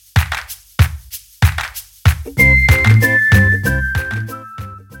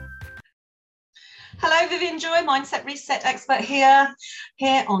Vivian Joy, Mindset Reset expert here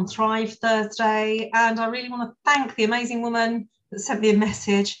on Thrive Thursday. And I really want to thank the amazing woman that sent me a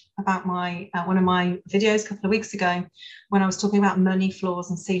message about my one of my videos a couple of weeks ago when I was talking about money, floors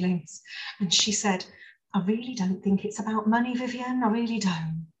and ceilings. And she said, I really don't think it's about money, Vivian. I really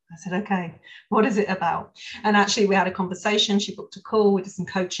don't. I said, okay, what is it about? And actually we had a conversation. She booked a call, we did some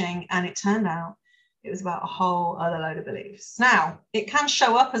coaching, and it turned out it was about a whole other load of beliefs. Now, it can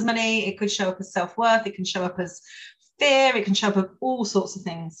show up as money, it could show up as self-worth, it can show up as fear, it can show up as all sorts of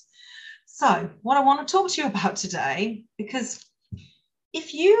things. So what I want to talk to you about today, because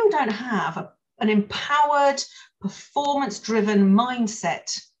if you don't have an empowered, performance-driven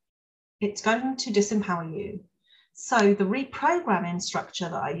mindset, it's going to disempower you. So the reprogramming structure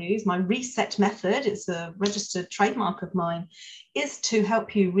that I use, my reset method, it's a registered trademark of mine, is to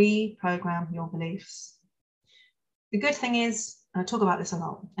help you reprogram your beliefs. The good thing is, and I talk about this a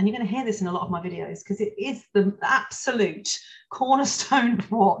lot, and you're going to hear this in a lot of my videos, because it is the absolute cornerstone of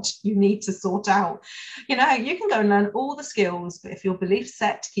what you need to sort out. You know, you can go and learn all the skills, but if your belief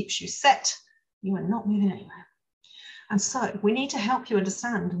set keeps you set, you are not moving anywhere. And so we need to help you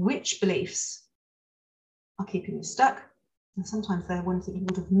understand which beliefs are keeping you stuck, and sometimes they're ones that you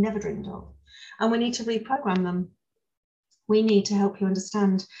would have never dreamed of, and we need to reprogram them. We need to help you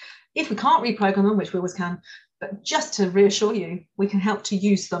understand, if we can't reprogram them, which we always can, but just to reassure you, we can help to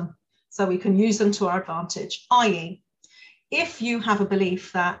use them, so we can use them to our advantage. I.e., if you have a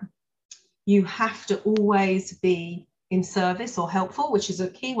belief that you have to always be in service or helpful, which is a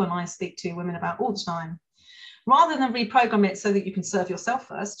key one I speak to women about all the time, rather than reprogram it so that you can serve yourself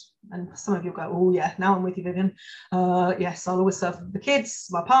first. And some of you go, oh yeah, now I'm with you, Vivian. Yes, I'll always serve the kids,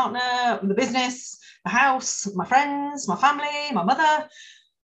 my partner, the business, the house, my friends, my family, my mother,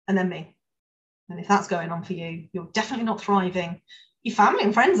 and then me. And if that's going on for you, you're definitely not thriving. Your family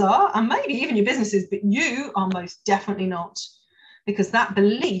and friends are, and maybe even your businesses, but you are most definitely not, because that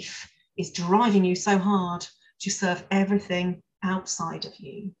belief is driving you so hard to serve everything outside of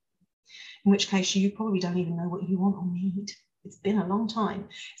you. In which case you probably don't even know what you want or need. It's been a long time.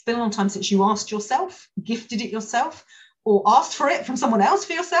 It's been a long time since you asked yourself, gifted it yourself, or asked for it from someone else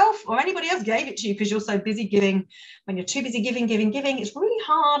for yourself, or anybody else gave it to you because you're so busy giving. When you're too busy giving, it's really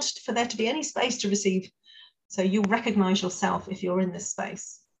hard for there to be any space to receive. So you'll recognize yourself if you're in this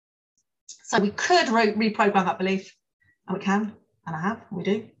space. So we could reprogram that belief, and we can, and I have, and we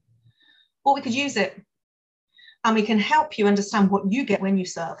do. Or we could use it, and we can help you understand what you get when you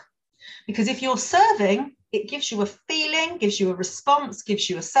serve. Because if you're serving, it gives you a feeling, gives you a response,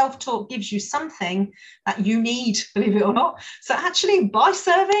 gives you a self-talk, gives you something that you need, believe it or not. So actually by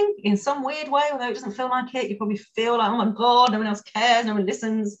serving in some weird way, although it doesn't feel like it, you probably feel like, oh my God, no one else cares, no one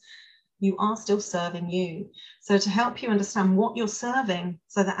listens. You are still serving you. So to help you understand what you're serving,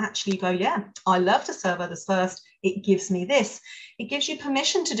 so that actually you go, yeah, I love to serve others first. It gives me this. It gives you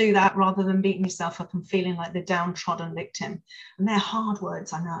permission to do that rather than beating yourself up and feeling like the downtrodden victim. And they're hard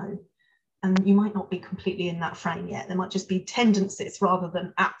words, I know. And you might not be completely in that frame yet. There might just be tendencies rather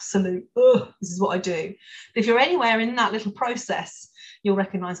than absolute, oh, this is what I do. But if you're anywhere in that little process, you'll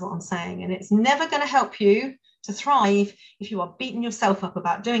recognize what I'm saying. And it's never going to help you to thrive if you are beating yourself up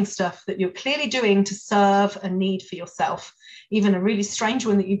about doing stuff that you're clearly doing to serve a need for yourself, even a really strange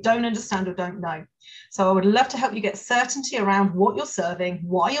one that you don't understand or don't know. So I would love to help you get certainty around what you're serving,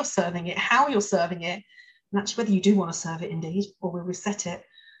 why you're serving it, how you're serving it, and actually whether you do want to serve it indeed, or we'll reset it,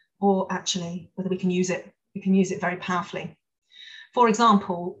 or actually whether we can use it. We can use it very powerfully. For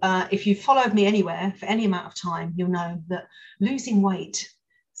example, if you've followed me anywhere for any amount of time, you'll know that losing weight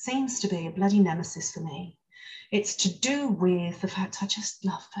seems to be a bloody nemesis for me. It's to do with the fact I just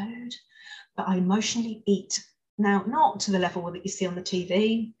love food, but I emotionally eat. Now, not to the level that you see on the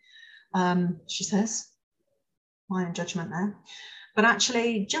TV, she says, my own judgment there, but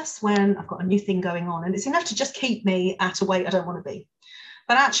actually just when I've got a new thing going on, and it's enough to just keep me at a weight I don't want to be.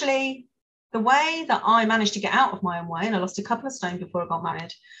 But actually, the way that I managed to get out of my own way, and I lost a couple of stone before I got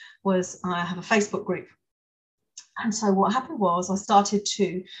married, was I have a Facebook group. And so what happened was I started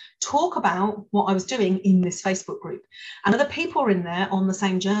to talk about what I was doing in this Facebook group. And other people were in there on the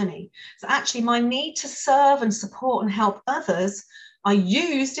same journey. So actually my need to serve and support and help others, I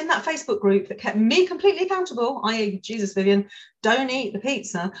used in that Facebook group that kept me completely accountable, i.e. Jesus, Vivian, don't eat the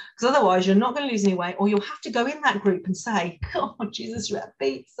pizza, because otherwise you're not going to lose any weight, or you'll have to go in that group and say, oh, Jesus, you had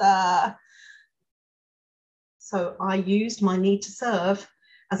pizza. So I used my need to serve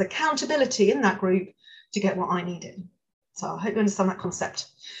as accountability in that group to get what I needed. So I hope you understand that concept.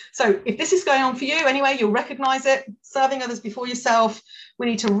 So if this is going on for you anyway, you'll recognize it. Serving others before yourself. We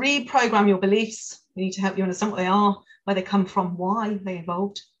need to reprogram your beliefs. We need to help you understand what they are, where they come from, why they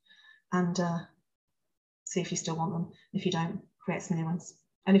evolved, and see if you still want them. If you don't, create some new ones.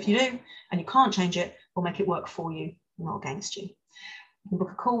 And if you do, and you can't change it, we'll make it work for you, not against you. You can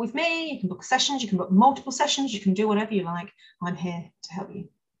book a call with me, you can book sessions, you can book multiple sessions, you can do whatever you like. I'm here to help you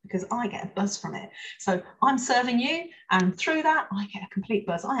because I get a buzz from it. So I'm serving you, and through that, I get a complete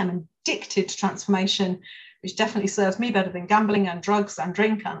buzz. I am addicted to transformation, which definitely serves me better than gambling and drugs and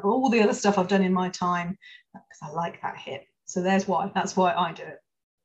drink and all the other stuff I've done in my time, because I like that hit. So there's why. That's why I do it.